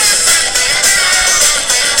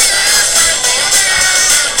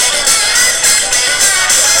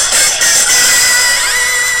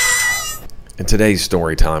today's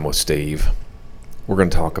story time with Steve, we're going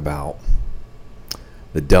to talk about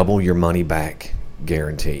the double your money back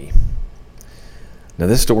guarantee. Now,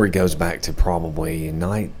 this story goes back to probably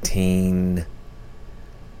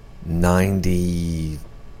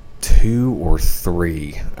 1992 or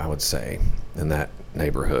 3, I would say, in that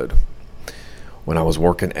neighborhood, when I was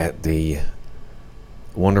working at the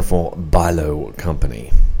wonderful Bilo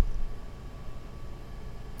company.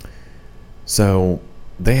 So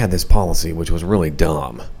they had this policy which was really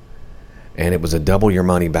dumb, and it was a double your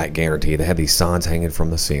money back guarantee. They had these signs hanging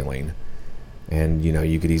from the ceiling, and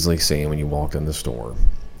you could easily see them when you walked in the store.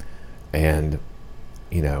 And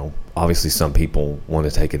obviously some people want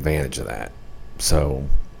to take advantage of that. So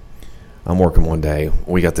I'm working one day,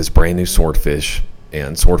 we got this brand new swordfish,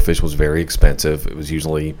 and swordfish was very expensive. It was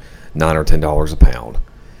usually $9 or $10 a pound.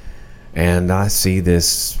 And I see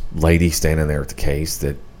this lady standing there at the case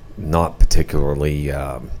that not particularly,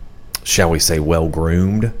 shall we say, well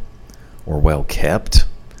groomed or well kept.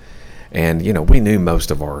 And we knew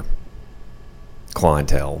most of our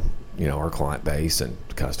clientele, our client base and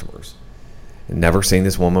customers. Never seen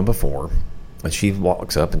this woman before. And she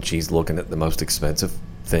walks up and she's looking at the most expensive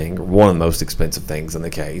thing, or one of the most expensive things in the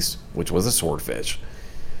case, which was a swordfish,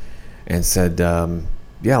 and said,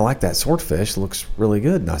 yeah, I like that swordfish, looks really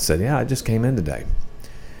good. And I said, yeah, I just came in today.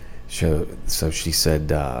 So she said,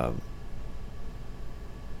 so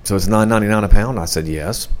it's $9.99 a pound? I said,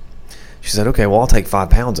 yes. She said, okay, well, I'll take 5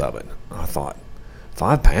 pounds of it. I thought,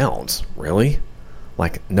 5 pounds? Really?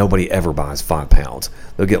 Like, nobody ever buys 5 pounds.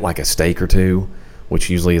 They'll get like a steak or two, which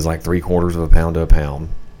usually is like 3/4 of a pound to a pound.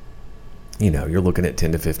 You're looking at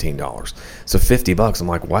 $10 to $15. So $50, I'm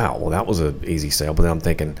like, wow, well, that was an easy sale. But then I'm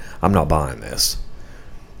thinking, I'm not buying this.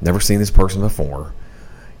 Never seen this person before.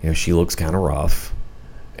 She looks kind of rough.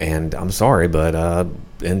 And I'm sorry, but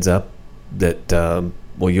ends up that,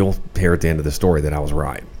 well, you'll hear at the end of the story that I was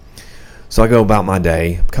right. So I go about my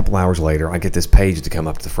day. A couple hours later, I get this page to come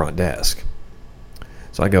up to the front desk.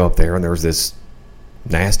 So I go up there, and there's this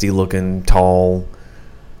nasty-looking, tall,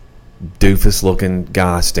 doofus-looking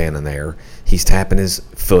guy standing there. He's tapping his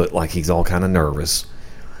foot like he's all kind of nervous.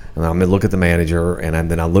 And I look at the manager, and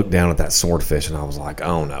then I look down at that swordfish, and I was like,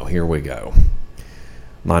 oh, no, here we go.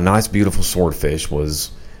 My nice, beautiful swordfish was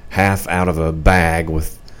half out of a bag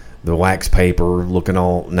with the wax paper looking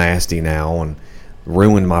all nasty now and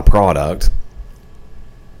ruined my product.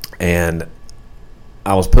 And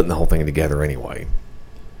I was putting the whole thing together anyway.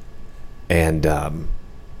 And I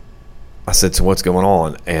said, so what's going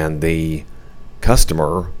on? And the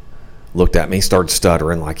customer looked at me, started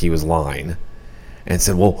stuttering like he was lying, and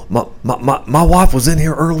said, well, my wife was in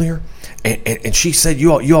here earlier, and she said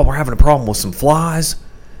you all were having a problem with some flies.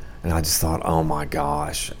 And I just thought, oh my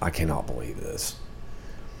gosh, I cannot believe this.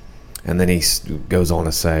 And then he goes on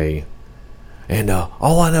to say, and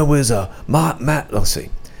all I know is let's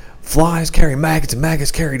see, flies carry maggots and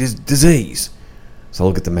maggots carry disease. So I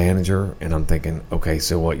look at the manager and I'm thinking, okay,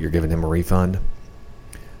 so what, you're giving him a refund?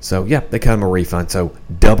 So yeah, they cut him a refund. So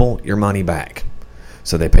double your money back.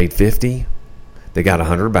 So they paid $50, they got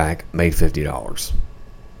 $100 back, made $50.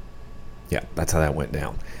 Yeah, that's how that went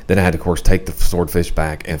down. Then I had to, of course, take the swordfish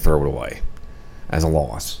back and throw it away as a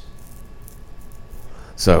loss.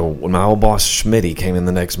 So when my old boss Schmitty came in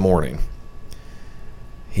the next morning,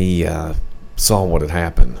 he saw what had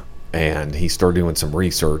happened, and he started doing some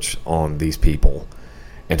research on these people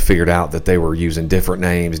and figured out that they were using different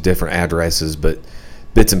names, different addresses, but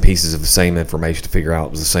bits and pieces of the same information to figure out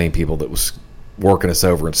it was the same people that was working us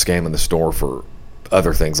over and scamming the store for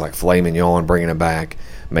other things like filet mignon, bringing it back,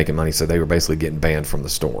 making money. So they were basically getting banned from the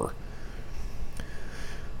store.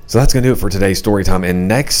 So that's going to do it for today's story time. And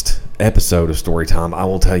next episode of story time, I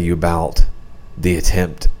will tell you about the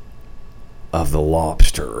attempt of the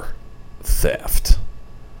lobster theft.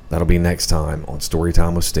 That'll be next time on Story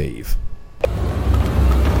Time with Steve.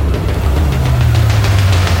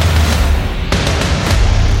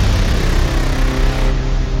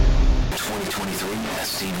 2023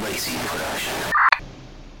 SC Racing Production.